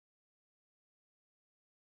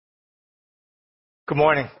Good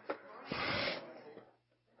morning.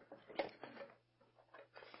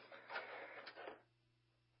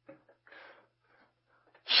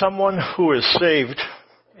 Someone who is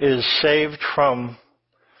saved from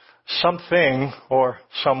something or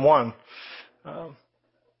someone.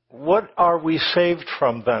 What are we saved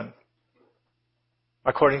from then,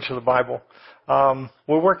 according to the Bible?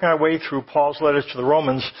 We're working our way through Paul's letters to the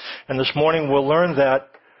Romans, and this morning we'll learn that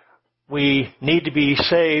we need to be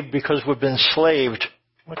saved because we've been slaved.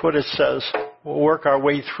 Look what it says. We'll work our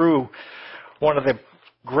way through one of the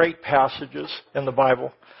great passages in the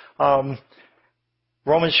Bible.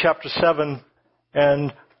 Romans chapter 7,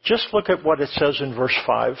 and just look at what it says in verse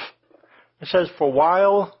 5. It says, "For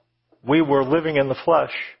while we were living in the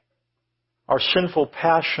flesh, our sinful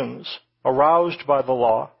passions, aroused by the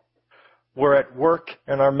law, were at work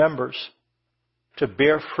in our members to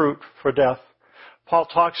bear fruit for death." Paul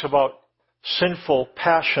talks about sinful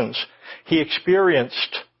passions. He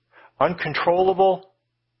experienced uncontrollable,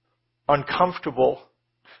 uncomfortable,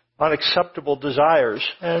 unacceptable desires.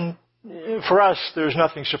 And for us, there's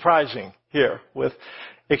nothing surprising here with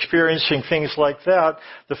experiencing things like that.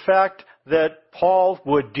 The fact that Paul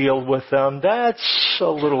would deal with them, that's a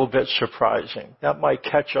little bit surprising. That might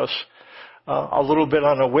catch us a little bit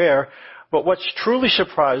unaware. But what's truly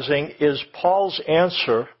surprising is Paul's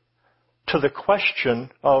answer to the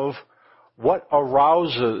question of what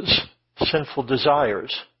arouses sinful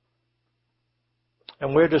desires.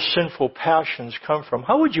 And where do sinful passions come from?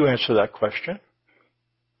 How would you answer that question?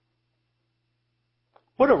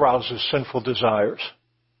 What arouses sinful desires?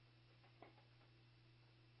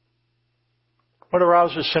 What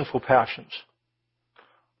arouses sinful passions?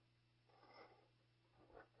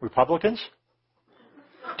 Republicans?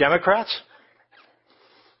 Democrats?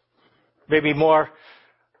 Maybe more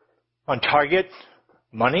on target?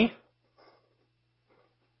 Money?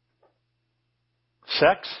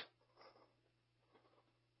 Sex?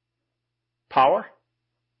 Power?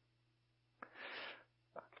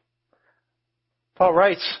 Paul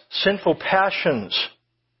writes, sinful passions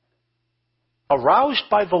aroused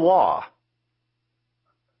by the law.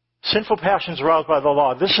 Sinful passions aroused by the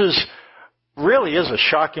law. This really is a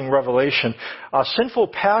shocking revelation. Sinful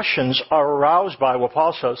passions are aroused by, what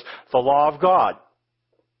Paul says, the law of God,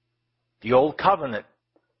 the Old Covenant,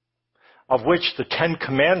 of which the Ten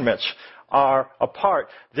Commandments are a part.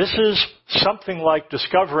 This is something like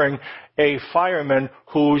discovering a fireman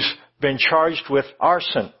who's been charged with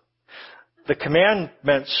arson. The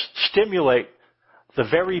commandments stimulate the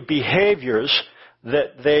very behaviors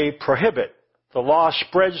that they prohibit. The law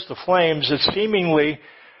spreads the flames it's seemingly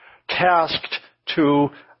tasked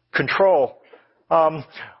to control.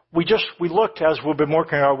 We looked, as we've been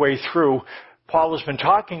working our way through, Paul has been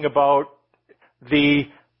talking about the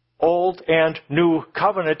Old and New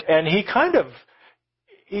Covenant, and he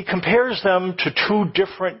compares them to two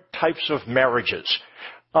different types of marriages.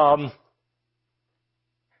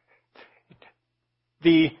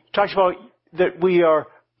 He talks about that we are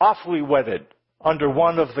awfully wedded under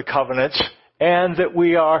one of the covenants, and that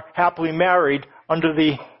we are happily married under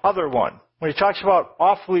the other one. When he talks about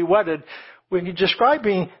awfully wedded, when he's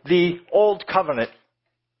describing the Old Covenant,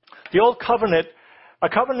 a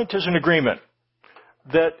covenant is an agreement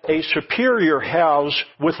that a superior has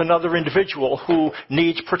with another individual who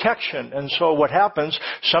needs protection. And so what happens,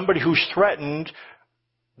 somebody who's threatened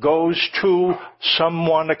goes to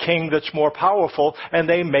someone, a king that's more powerful, and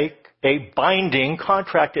they make a binding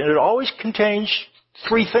contract. And it always contains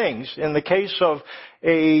three things. In the case of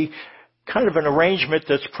a kind of an arrangement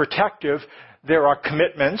that's protective, there are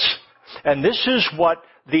commitments. And this is what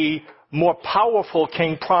the more powerful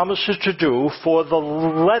king promises to do for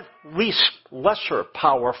the lesser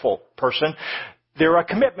powerful person. There are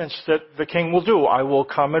commitments that the king will do. I will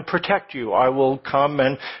come and protect you. I will come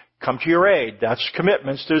to your aid. That's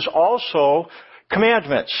commitments. There's also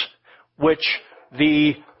commandments, which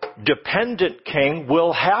the dependent king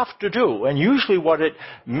will have to do. And usually what it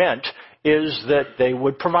meant is that they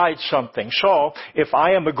would provide something. So, if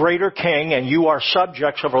I am a greater king and you are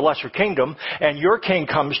subjects of a lesser kingdom, and your king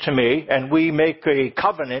comes to me and we make a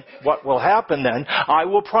covenant, what will happen then? I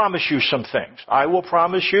will promise you some things. I will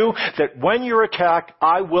promise you that when you're attacked,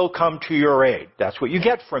 I will come to your aid. That's what you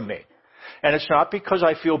get from me. And it's not because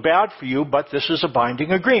I feel bad for you, but this is a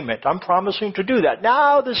binding agreement. I'm promising to do that.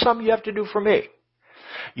 Now there's something you have to do for me.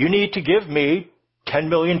 You need to give me 10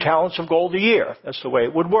 million talents of gold a year. That's the way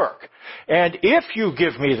it would work. And if you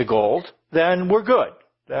give me the gold, then we're good.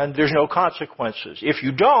 Then there's no consequences. If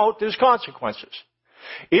you don't, there's consequences.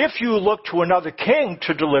 If you look to another king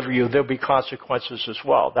to deliver you, there'll be consequences as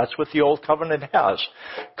well. That's what the Old Covenant has.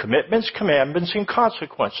 Commitments, commandments, and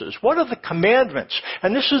consequences. What are the commandments?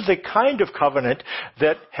 And this is the kind of covenant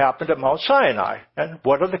that happened at Mount Sinai. And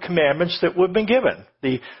what are the commandments that we've been given?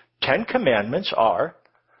 The 10 Commandments are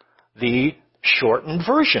the shortened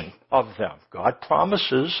version of them. God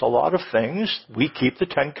promises a lot of things. We keep the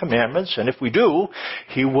 10 Commandments, and if we do,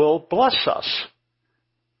 He will bless us.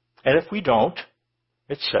 And if we don't,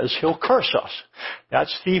 it says He'll curse us.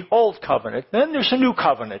 That's the Old Covenant. Then there's a New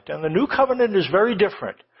Covenant, and the New Covenant is very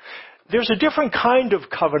different. There's a different kind of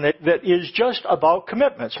covenant that is just about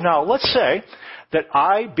commitments. Now, let's say that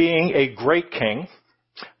I, being a great king,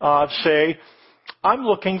 say, I'm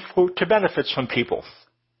looking to benefit some people.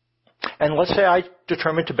 And let's say I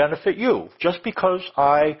determine to benefit you just because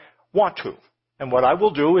I want to. And what I will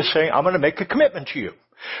do is say, I'm going to make a commitment to you.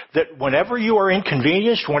 That whenever you are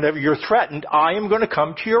inconvenienced, whenever you're threatened, I am going to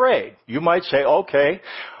come to your aid. You might say, okay,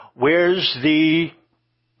 where's the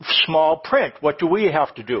small print? What do we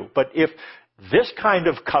have to do? But if this kind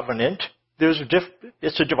of covenant,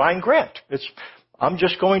 it's a divine grant. I'm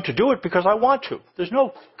just going to do it because I want to. There's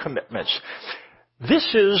no commitments.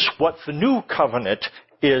 This is what the New Covenant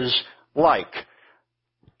is like.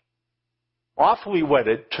 Awfully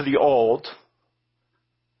wedded to the old,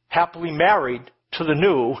 happily married to the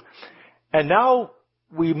new, and now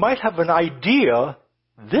we might have an idea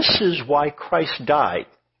this is why Christ died.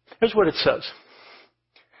 Here's what it says.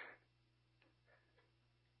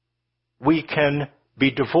 We can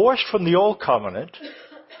be divorced from the old covenant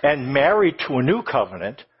and married to a new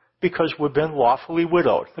covenant because we've been lawfully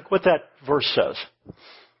widowed. Look what that verse says.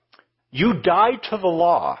 You died to the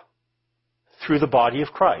law through the body of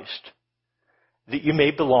Christ, that you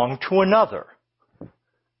may belong to another,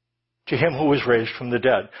 to Him who was raised from the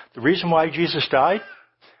dead. The reason why Jesus died,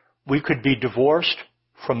 we could be divorced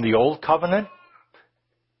from the old covenant,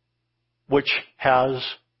 which has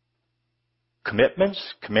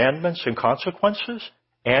commitments, commandments, and consequences,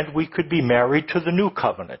 and we could be married to the new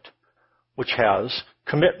covenant, which has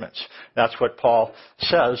commitments. That's what Paul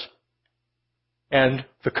says. And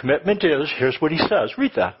the commitment is, here's what he says.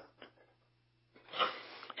 Read that.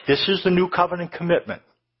 This is the new covenant commitment.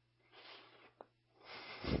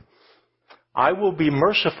 I will be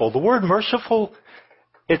merciful. The word merciful,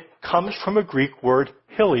 it comes from a Greek word,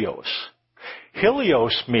 helios.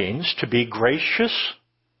 Helios means to be gracious,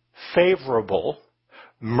 favorable,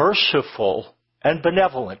 merciful, and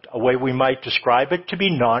benevolent. A way we might describe it, to be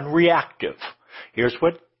non-reactive. Here's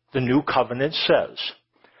what the new covenant says.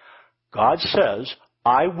 God says,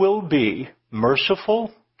 I will be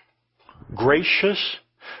merciful, gracious,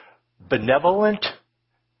 benevolent,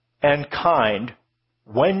 and kind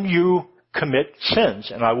when you commit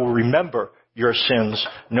sins, and I will remember your sins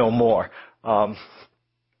no more.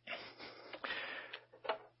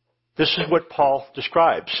 This is what Paul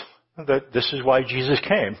describes, that this is why Jesus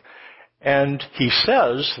came. And he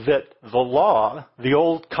says that the law, the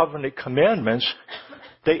old covenant commandments,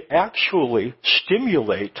 they actually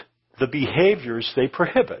stimulate the behaviors they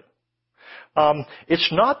prohibit. It's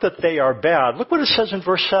not that they are bad. Look what it says in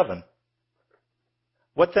verse 7.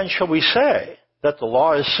 What then shall we say? That the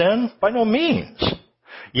law is sin? By no means.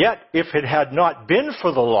 Yet, if it had not been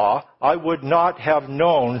for the law, I would not have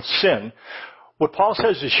known sin. What Paul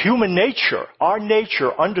says is human nature, our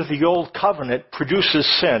nature under the old covenant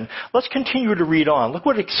produces sin. Let's continue to read on. Look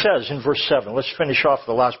what it says in verse 7. Let's finish off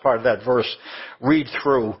the last part of that verse. Read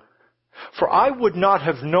through. For I would not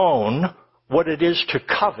have known what it is to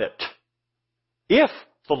covet if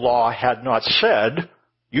the law had not said,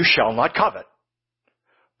 you shall not covet.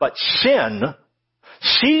 But sin,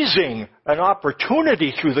 seizing an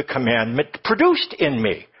opportunity through the commandment, produced in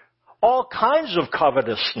me all kinds of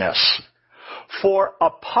covetousness. For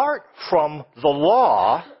apart from the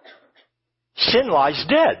law, sin lies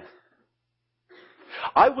dead.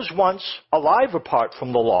 I was once alive apart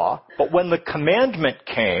from the law, but when the commandment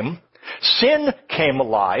came, sin came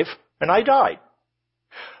alive and I died.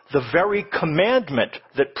 The very commandment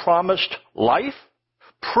that promised life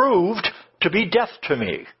proved to be death to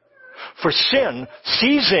me. For sin,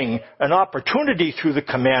 seizing an opportunity through the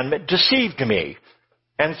commandment, deceived me,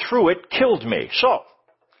 and through it killed me. So,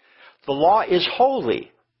 the law is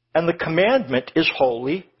holy, and the commandment is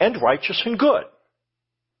holy and righteous and good.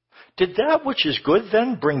 Did that which is good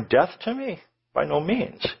then bring death to me? By no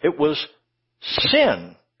means. It was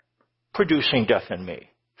sin producing death in me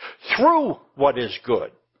through what is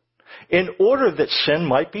good, in order that sin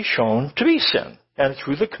might be shown to be sin, and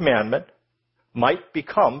through the commandment might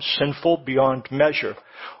become sinful beyond measure.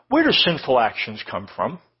 Where do sinful actions come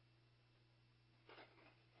from?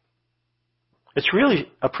 It's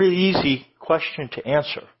really a pretty easy question to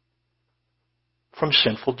answer. From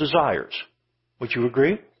sinful desires. Would you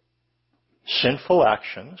agree? Sinful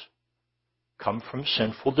actions come from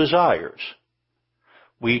sinful desires.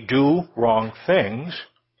 We do wrong things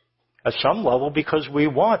at some level because we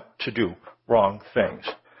want to do wrong things.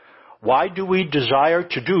 Why do we desire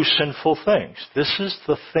to do sinful things? This is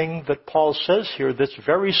the thing that Paul says here that's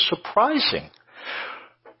very surprising.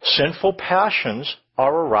 Sinful passions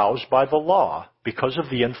are aroused by the law because of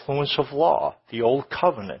the influence of law, the Old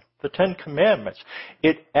Covenant, the Ten Commandments.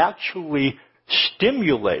 It actually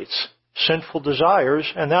stimulates sinful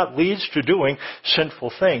desires, and that leads to doing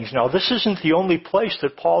sinful things. Now, this isn't the only place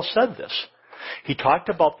that Paul said this. He talked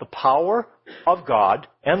about the power of God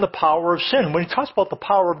and the power of sin. When he talks about the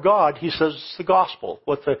power of God, he says it's the gospel,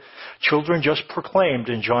 what the children just proclaimed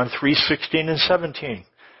in John 3:16 and 17.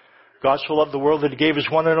 God so loved the world that he gave his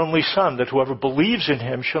one and only Son, that whoever believes in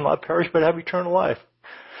him shall not perish but have eternal life.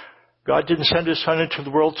 God didn't send his Son into the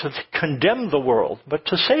world to condemn the world, but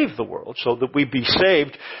to save the world, so that we be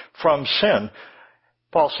saved from sin.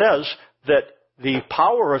 Paul says that the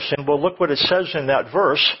power of sin, well, look what it says in that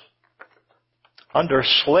verse. Under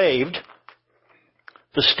slaved,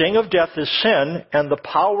 the sting of death is sin, and the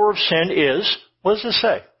power of sin is, what does it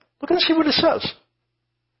say? Look and see what it says.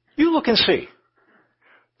 You look and see.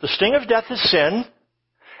 The sting of death is sin,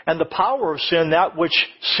 and the power of sin, that which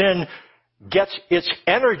sin gets its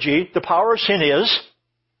energy, the power of sin is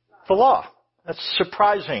the law. That's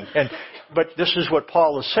surprising. But this is what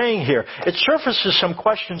Paul is saying here. It surfaces some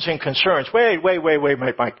questions and concerns. Wait,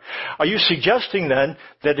 Mike. Are you suggesting then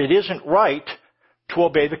that it isn't right to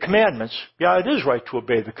obey the commandments? Yeah, it is right to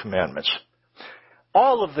obey the commandments.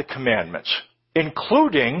 All of the commandments,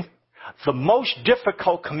 including the most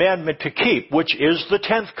difficult commandment to keep, which is the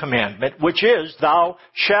 10th commandment, which is, thou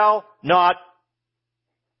shalt not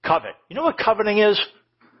covet. You know what coveting is?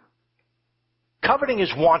 Coveting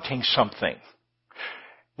is wanting something.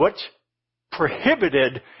 What's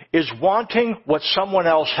prohibited is wanting what someone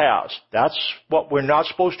else has. That's what we're not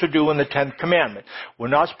supposed to do in the 10th commandment. We're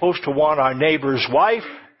not supposed to want our neighbor's wife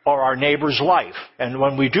or our neighbor's life. And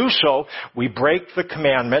when we do so, we break the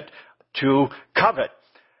commandment to covet.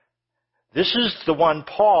 This is the one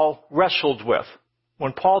Paul wrestled with.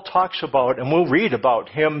 When Paul talks about, and we'll read about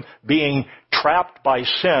him being trapped by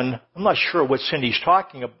sin, I'm not sure what sin he's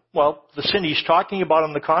talking about. Well, the sin he's talking about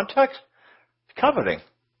in the context, coveting.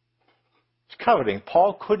 It's coveting.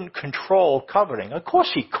 Paul couldn't control coveting. Of course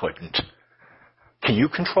he couldn't. Can you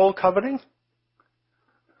control coveting?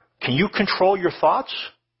 Can you control your thoughts?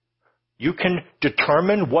 You can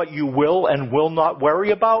determine what you will and will not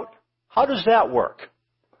worry about? How does that work?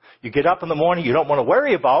 You get up in the morning, you don't want to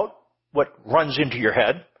worry about what runs into your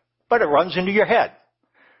head, but it runs into your head.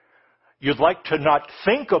 You'd like to not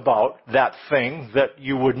think about that thing that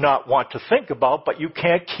you would not want to think about, but you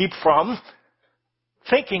can't keep from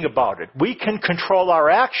thinking about it. We can control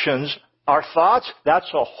our actions, our thoughts.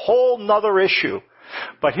 That's a whole nother issue.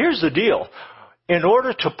 But here's the deal. In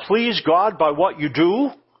order to please God by what you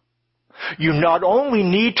do, you not only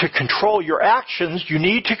need to control your actions, you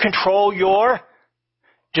need to control your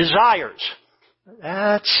desires.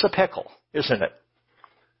 That's a pickle, isn't it?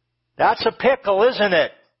 That's a pickle, isn't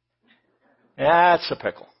it? That's a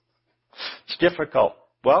pickle. It's difficult.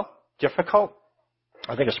 Well, difficult?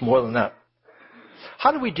 I think it's more than that.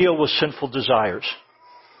 How do we deal with sinful desires?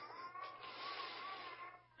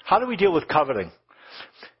 How do we deal with coveting?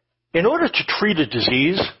 In order to treat a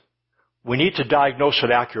disease, we need to diagnose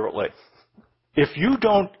it accurately. If you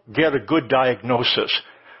don't get a good diagnosis,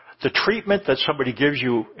 the treatment that somebody gives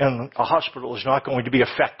you in a hospital is not going to be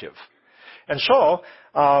effective. And so,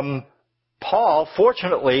 Paul,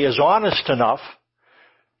 fortunately, is honest enough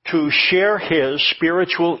to share his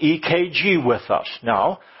spiritual EKG with us.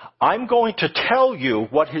 Now, I'm going to tell you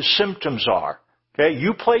what his symptoms are. Okay?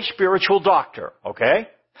 You play spiritual doctor, okay?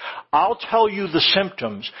 I'll tell you the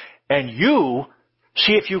symptoms, and you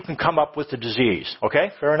see if you can come up with the disease.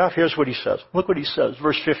 Okay? Fair enough? Here's what he says. Look what he says,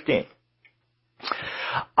 verse 15.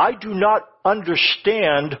 I do not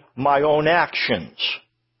understand my own actions,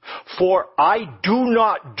 for I do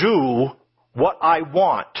not do what I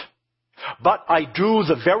want, but I do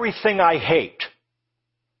the very thing I hate.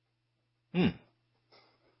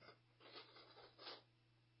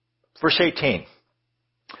 Verse 18.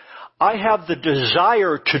 I have the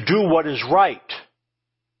desire to do what is right,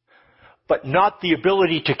 but not the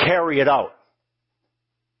ability to carry it out.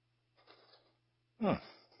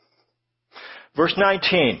 Verse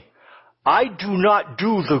 19. I do not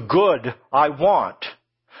do the good I want,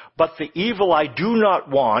 but the evil I do not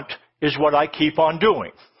want is what I keep on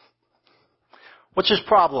doing. What's his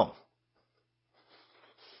problem?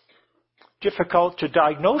 difficult to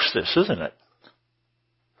diagnose this, isn't it?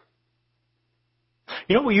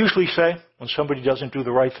 You know what we usually say when somebody doesn't do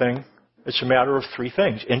the right thing? It's a matter of three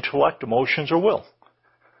things: intellect, emotions, or will.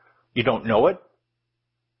 You don't know it.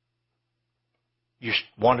 You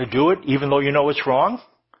want to do it even though you know it's wrong.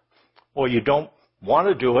 Or you don't want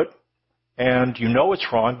to do it and you know it's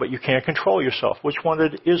wrong, but you can't control yourself. Which one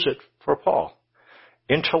is it for Paul?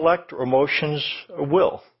 Intellect or emotions or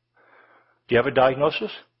will? Do you have a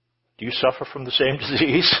diagnosis? Do you suffer from the same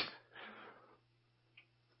disease?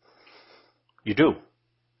 You do.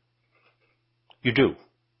 You do.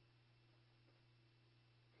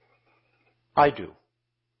 I do.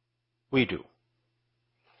 We do.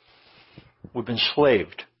 We've been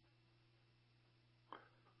enslaved.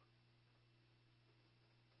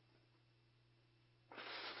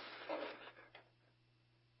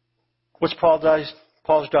 What's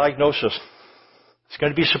Paul's diagnosis? It's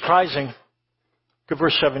going to be surprising. Look at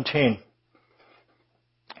verse 17.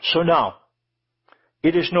 So now,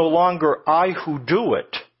 it is no longer I who do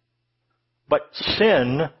it, but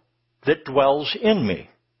sin that dwells in me.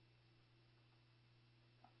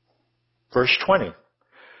 Verse 20.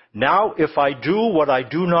 Now if I do what I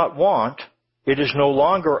do not want, it is no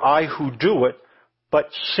longer I who do it, but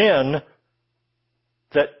sin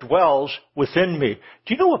that dwells within me.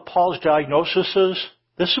 Do you know what Paul's diagnosis is?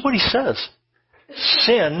 This is what he says.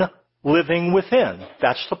 Sin living within.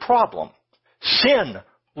 That's the problem. Sin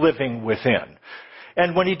living within.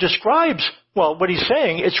 And when he describes, what he's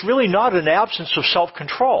saying, it's really not an absence of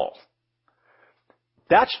self-control.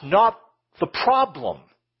 That's not the problem.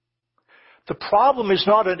 The problem is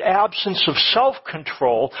not an absence of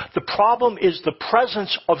self-control. The problem is the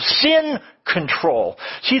presence of sin control.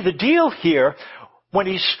 See, the deal here, when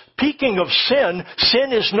he's speaking of sin,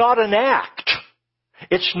 sin is not an act.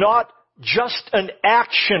 It's not just an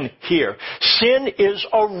action here. Sin is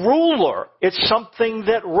a ruler. It's something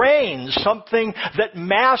that reigns, something that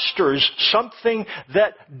masters, something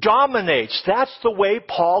that dominates. That's the way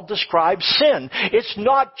Paul describes sin. It's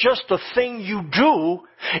not just a thing you do.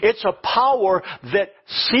 It's a power that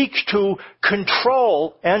seeks to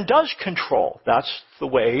control and does control. That's the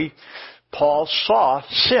way Paul saw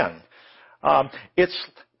sin.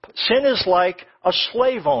 Sin is like a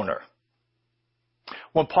slave owner.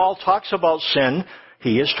 When Paul talks about sin,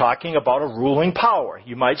 he is talking about a ruling power.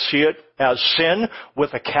 You might see it as sin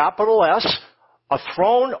with a capital S, a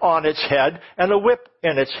throne on its head, and a whip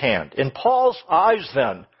in its hand. In Paul's eyes,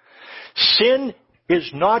 then, sin is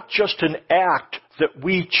not just an act that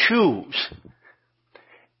we choose.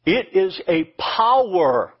 It is a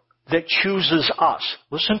power that chooses us.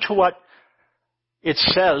 Listen to what it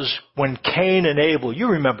says when Cain and Abel, you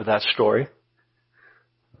remember that story.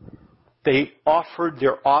 They offered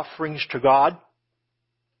their offerings to God.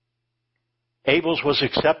 Abel's was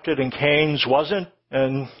accepted and Cain's wasn't.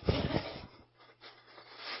 And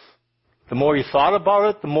the more he thought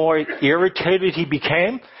about it, the more irritated he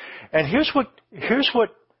became. And here's what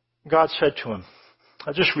God said to him.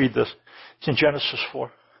 I'll just read this. It's in Genesis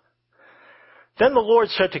 4. Then the Lord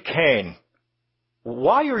said to Cain,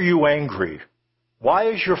 "Why are you angry? Why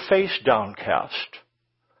is your face downcast?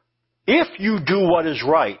 If you do what is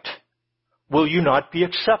right, will you not be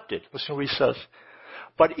accepted?" Listen to what he says.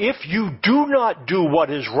 "But if you do not do what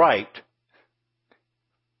is right,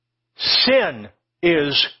 sin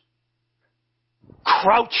is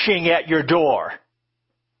crouching at your door.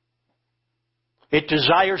 It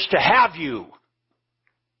desires to have you,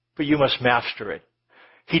 but you must master it."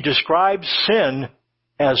 He describes sin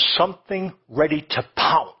as something ready to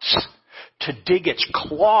pounce, to dig its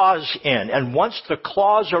claws in. And once the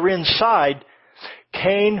claws are inside,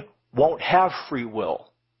 Cain won't have free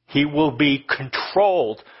will. He will be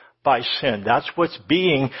controlled by sin. That's what's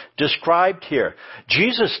being described here.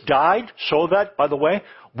 Jesus died so that, by the way,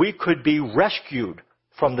 we could be rescued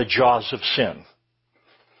from the jaws of sin.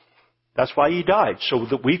 That's why he died, so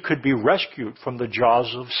that we could be rescued from the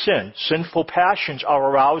jaws of sin. Sinful passions are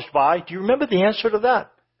aroused by, do you remember the answer to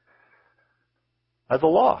that? By the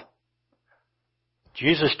law.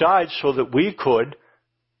 Jesus died so that we could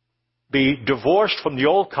be divorced from the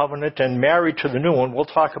old covenant and married to the new one. We'll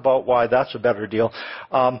talk about why that's a better deal.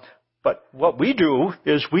 But what we do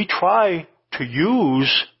is we try to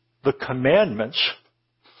use the commandments.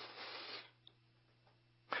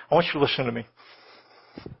 I want you to listen to me.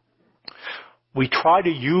 We try to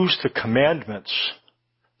use the commandments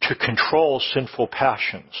to control sinful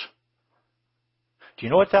passions. Do you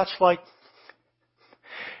know what that's like?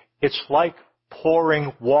 It's like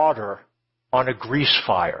pouring water on a grease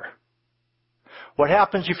fire. What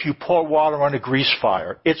happens if you pour water on a grease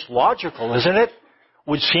fire? It's logical, isn't it?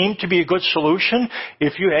 would seem to be a good solution.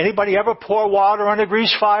 Anybody ever pour water on a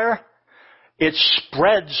grease fire? It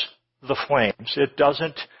spreads the flames. It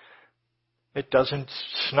doesn't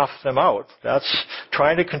snuff them out. That's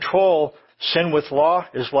trying to control sin with law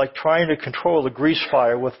is like trying to control a grease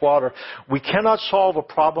fire with water. We cannot solve a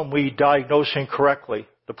problem we diagnose incorrectly.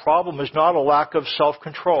 The problem is not a lack of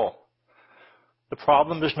self-control. The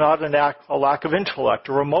problem is not a lack of intellect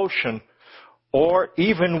or emotion or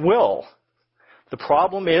even will. The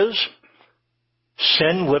problem is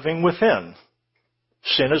sin living within.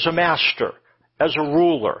 Sin as a master, as a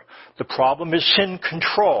ruler. The problem is sin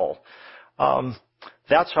control.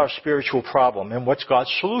 That's our spiritual problem. And what's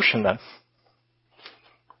God's solution then?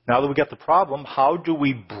 Now that we get the problem, how do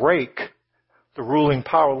we break the ruling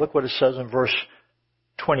power? Look what it says in verse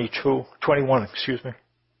 21.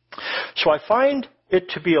 So I find it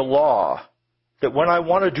to be a law that when I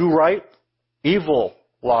want to do right, evil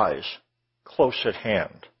lies close at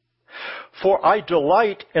hand. For I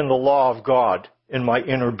delight in the law of God in my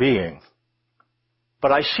inner being.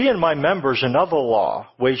 But I see in my members another law,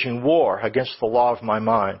 waging war against the law of my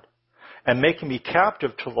mind, and making me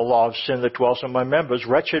captive to the law of sin that dwells in my members.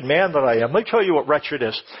 Wretched man that I am. Let me tell you what wretched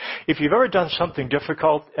is. If you've ever done something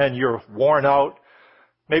difficult and you're worn out,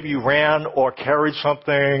 maybe you ran or carried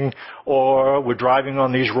something or were driving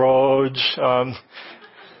on these roads,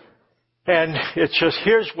 and it's just,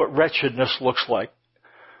 here's what wretchedness looks like.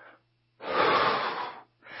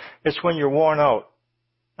 It's when you're worn out.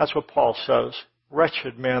 That's what Paul says.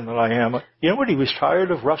 Wretched man that I am. You know what he was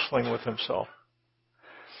tired of? Wrestling with himself.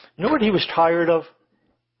 You know what he was tired of?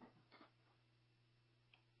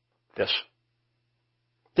 This.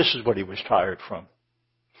 This is what he was tired from.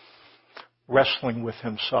 Wrestling with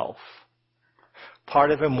himself.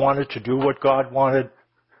 Part of him wanted to do what God wanted,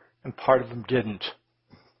 and part of him didn't.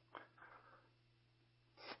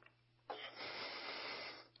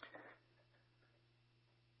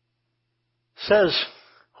 Says,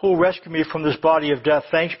 who will rescue me from this body of death?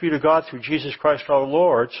 Thanks be to God through Jesus Christ our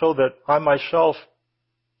Lord, so that I myself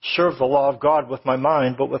serve the law of God with my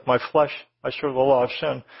mind, but with my flesh I serve the law of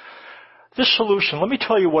sin. This solution, let me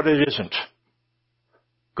tell you what it isn't.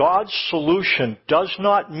 God's solution does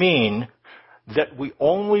not mean that we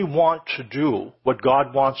only want to do what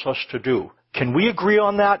God wants us to do. Can we agree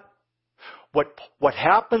on that? What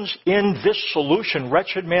happens in this solution,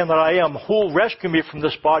 wretched man that I am, who will rescue me from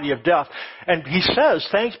this body of death? And he says,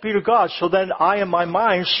 thanks be to God, so then I in my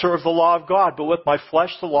mind serve the law of God, but with my flesh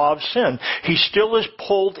the law of sin. He still is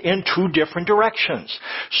pulled in two different directions.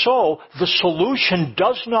 So the solution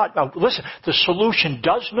does not, the solution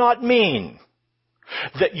does not mean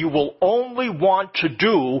that you will only want to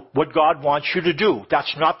do what God wants you to do.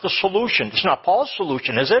 That's not the solution. It's not Paul's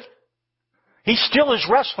solution, is it? He still is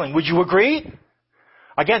wrestling. Would you agree?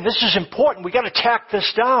 Again, this is important. We've got to tack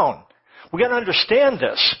this down. We've got to understand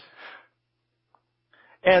this.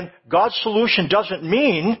 And God's solution doesn't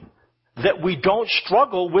mean that we don't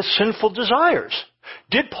struggle with sinful desires.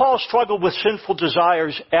 Did Paul struggle with sinful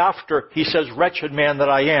desires after he says, wretched man that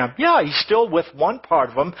I am? Yeah, he's still with one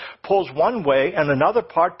part of him, pulls one way, and another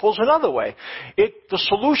part pulls another way. The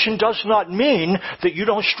solution does not mean that you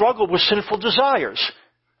don't struggle with sinful desires.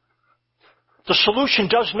 The solution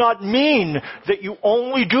does not mean that you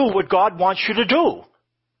only do what God wants you to do.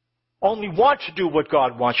 Only want to do what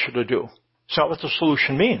God wants you to do. It's not what the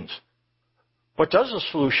solution means. What does the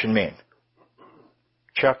solution mean?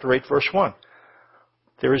 Chapter 8, verse 1.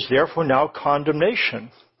 There is therefore now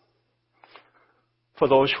condemnation for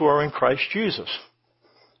those who are in Christ Jesus.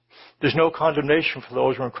 There's no condemnation for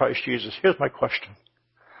those who are in Christ Jesus. Here's my question.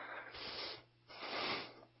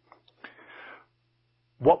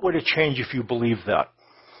 What would it change if you believed that?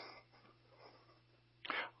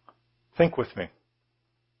 Think with me.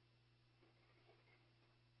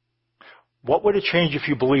 What would it change if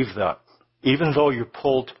you believed that? Even though you're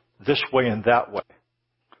pulled this way and that way.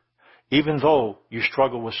 Even though you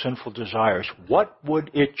struggle with sinful desires. What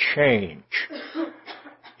would it change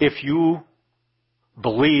if you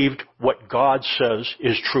believed what God says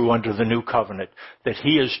is true under the new covenant? That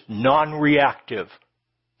He is non-reactive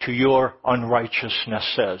to your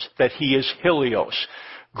unrighteousness, says. That He is Helios,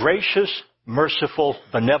 gracious, merciful,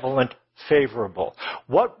 benevolent, favorable.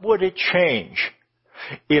 What would it change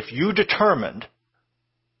if you determined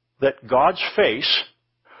that God's face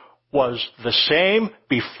was the same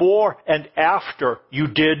before and after you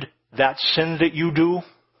did that sin that you do?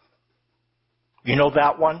 You know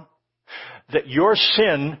that one? That your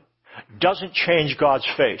sin doesn't change God's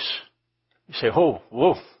face. You say, oh,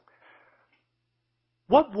 whoa.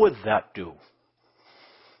 What would that do?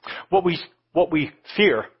 What we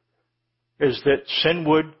fear is that sin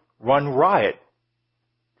would run riot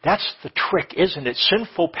That's the trick, isn't it?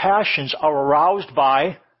 Sinful passions are aroused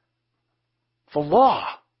by the law.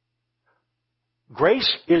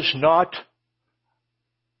 Grace is not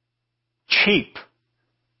cheap.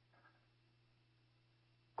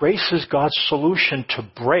 Grace is God's solution to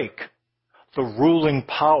break the ruling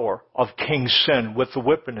power of King Sin with the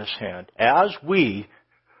whip in his hand. As we,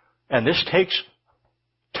 and this takes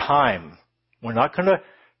time, we're not going to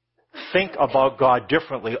think about God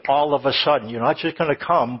differently all of a sudden. You're not just going to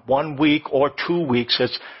come 1 week or 2 weeks.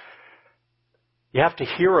 You have to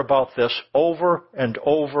hear about this over and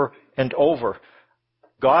over and over.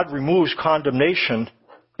 God removes condemnation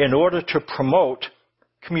in order to promote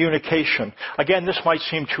communication. Again, this might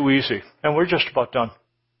seem too easy, and we're just about done.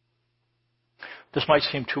 This might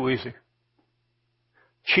seem too easy.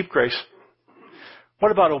 Cheap grace.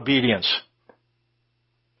 What about obedience?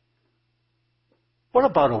 What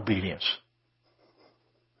about obedience?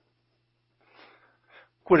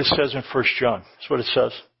 Look what it says in 1 John. That's what it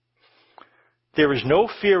says. There is no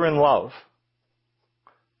fear in love,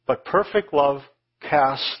 but perfect love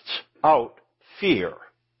casts out fear.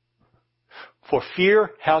 For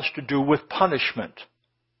fear has to do with punishment.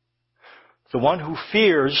 The one who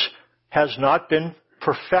fears has not been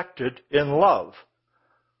perfected in love.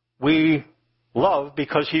 We love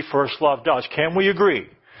because he first loved us. Can we agree?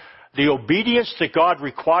 The obedience that God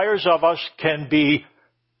requires of us can be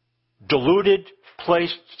diluted,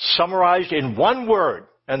 placed, summarized in one word,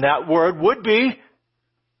 and that word would be,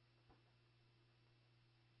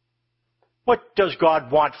 what does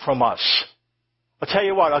God want from us? I'll tell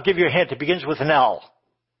you what, I'll give you a hint. It begins with an L.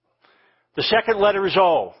 The second letter is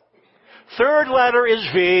O. Third letter is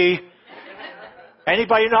V.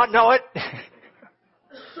 Anybody not know it?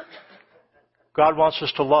 God wants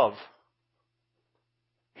us to love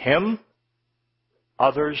Him,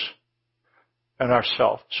 others, and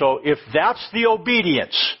ourselves. So if that's the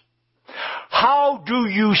obedience, how do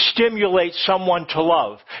you stimulate someone to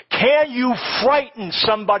love? Can you frighten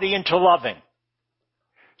somebody into loving?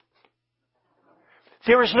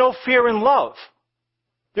 There is no fear in love.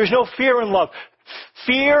 There's no fear in love.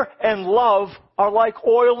 Fear and love are like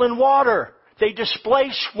oil and water. They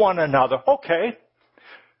displace one another. Okay.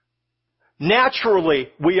 Naturally,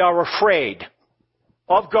 we are afraid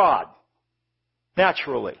of God.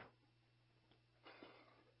 Naturally.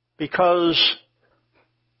 Because,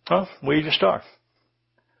 we just are.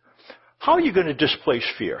 How are you going to displace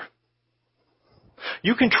fear?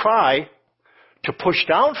 You can try to push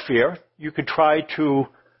down fear. You can try to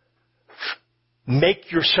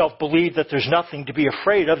make yourself believe that there's nothing to be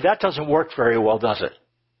afraid of. That doesn't work very well, does it?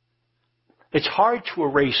 It's hard to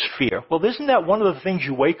erase fear. Well, isn't that one of the things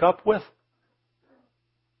you wake up with?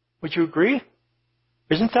 Would you agree?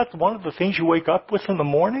 Isn't that one of the things you wake up with in the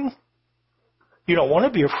morning? You don't want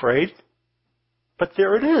to be afraid, but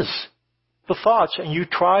there it is, the thoughts, and you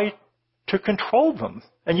try to control them,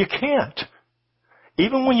 and you can't.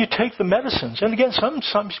 Even when you take the medicines, and again,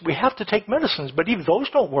 sometimes we have to take medicines, but even those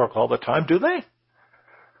don't work all the time, do they?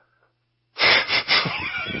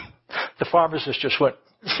 The pharmacist just went.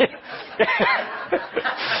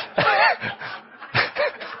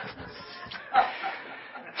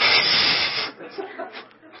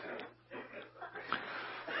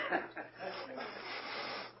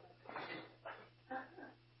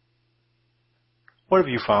 What have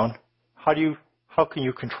you found? How can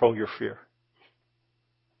you control your fear?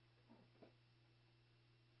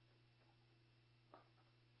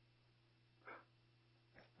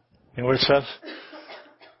 You know what it says?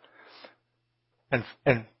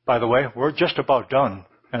 And by the way, we're just about done.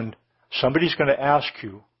 And somebody's going to ask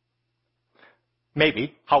you,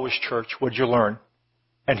 maybe, how was church? What did you learn?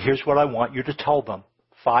 And here's what I want you to tell them.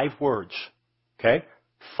 5 words. Okay?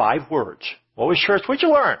 5 words. What was church? What did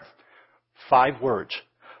you learn? 5 words.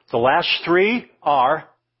 The last 3 are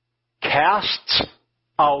casts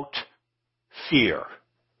out fear.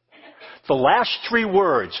 The last 3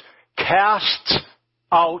 words, casts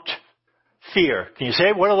out fear. Can you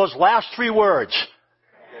say what are those last 3 words?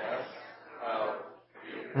 Cast out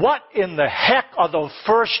fear. What in the heck are those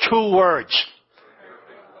first 2 words?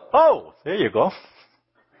 Oh, there you go.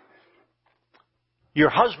 Your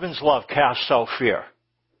husband's love casts out fear.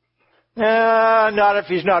 Not if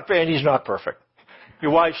he's not perfect.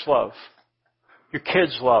 Your wife's love. Your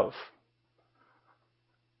kids' love.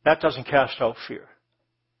 That doesn't cast out fear.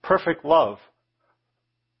 Perfect love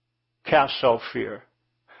casts out fear.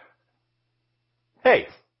 Hey,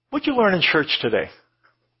 what'd you learn in church today?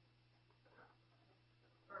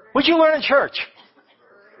 What'd you learn in church?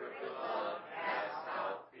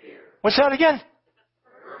 What's that again?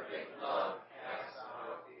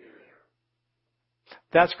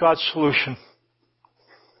 That's God's solution.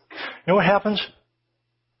 know what happens?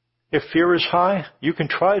 If fear is high, you can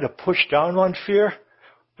try to push down on fear.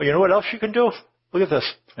 But you know what else you can do? Look at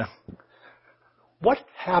this. Yeah. What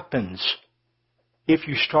happens if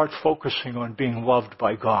you start focusing on being loved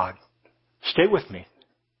by God? Stay with me.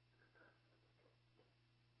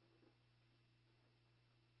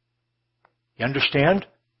 You understand?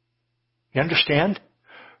 You understand?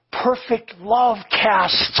 Perfect love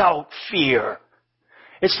casts out fear.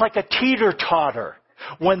 It's like a teeter-totter.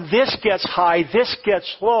 When this gets high, this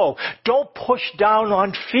gets low. Don't push down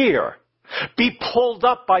on fear. Be pulled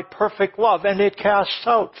up by perfect love, and it casts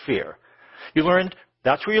out fear. You learned,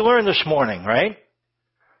 that's what you learned this morning, right?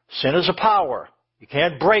 Sin is a power. You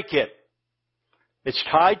can't break it. It's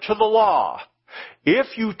tied to the law.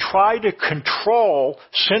 If you try to control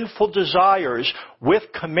sinful desires with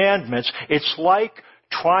commandments, it's like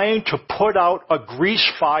trying to put out a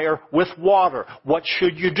grease fire with water. What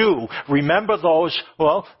should you do? Remember those,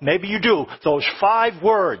 well, maybe you do, those 5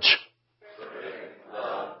 words.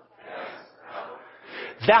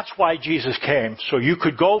 That's why Jesus came, so you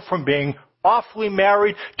could go from being awfully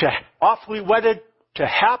married to awfully wedded to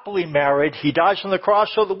happily married. He dies on the cross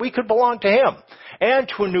so that we could belong to Him and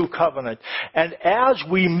to a new covenant. And as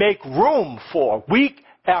we make room for week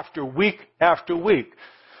after week after week,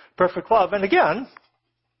 perfect love, and again,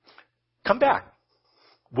 come back.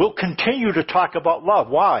 We'll continue to talk about love.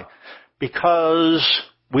 Why? Because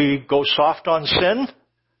we go soft on sin?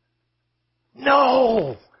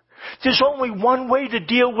 No! There's only one way to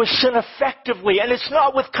deal with sin effectively, and it's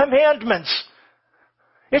not with commandments.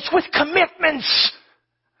 It's with commitments.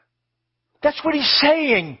 That's what He's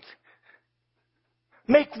saying.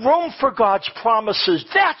 Make room for God's promises.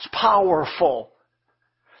 That's powerful.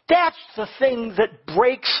 That's the thing that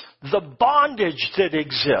breaks the bondage that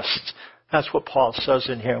exists. That's what Paul says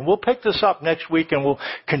in here. And we'll pick this up next week, and we'll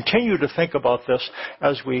continue to think about this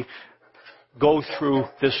as we go through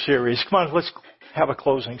this series. Come on, let's have a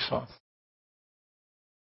closing song.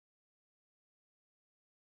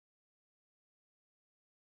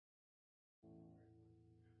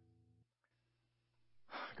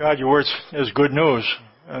 God, your word is good news.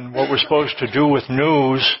 And what we're supposed to do with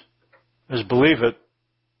news is believe it.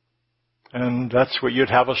 And that's what you'd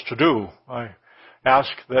have us to do. I ask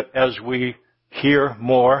that as we hear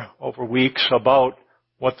more over weeks about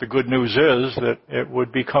what the good news is, that it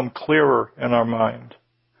would become clearer in our mind.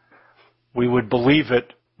 We would believe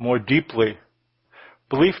it more deeply.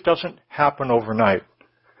 Belief doesn't happen overnight.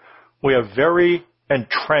 We have very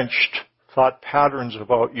entrenched thought patterns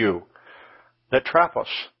about you that trap us.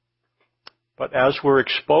 But as we're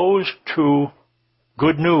exposed to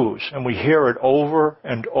good news, and we hear it over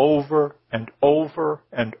and over and over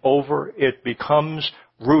and over, it becomes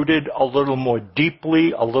rooted a little more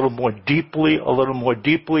deeply, a little more deeply, a little more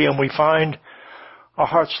deeply, and we find our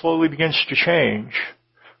heart slowly begins to change.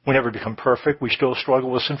 We never become perfect. We still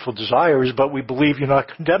struggle with sinful desires, but we believe you're not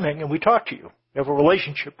condemning, and we talk to you. We have a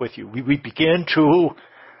relationship with you. We begin to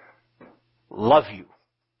love you.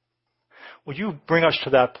 Would you bring us to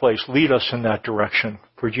that place? Lead us in that direction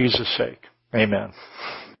for Jesus' sake. Amen.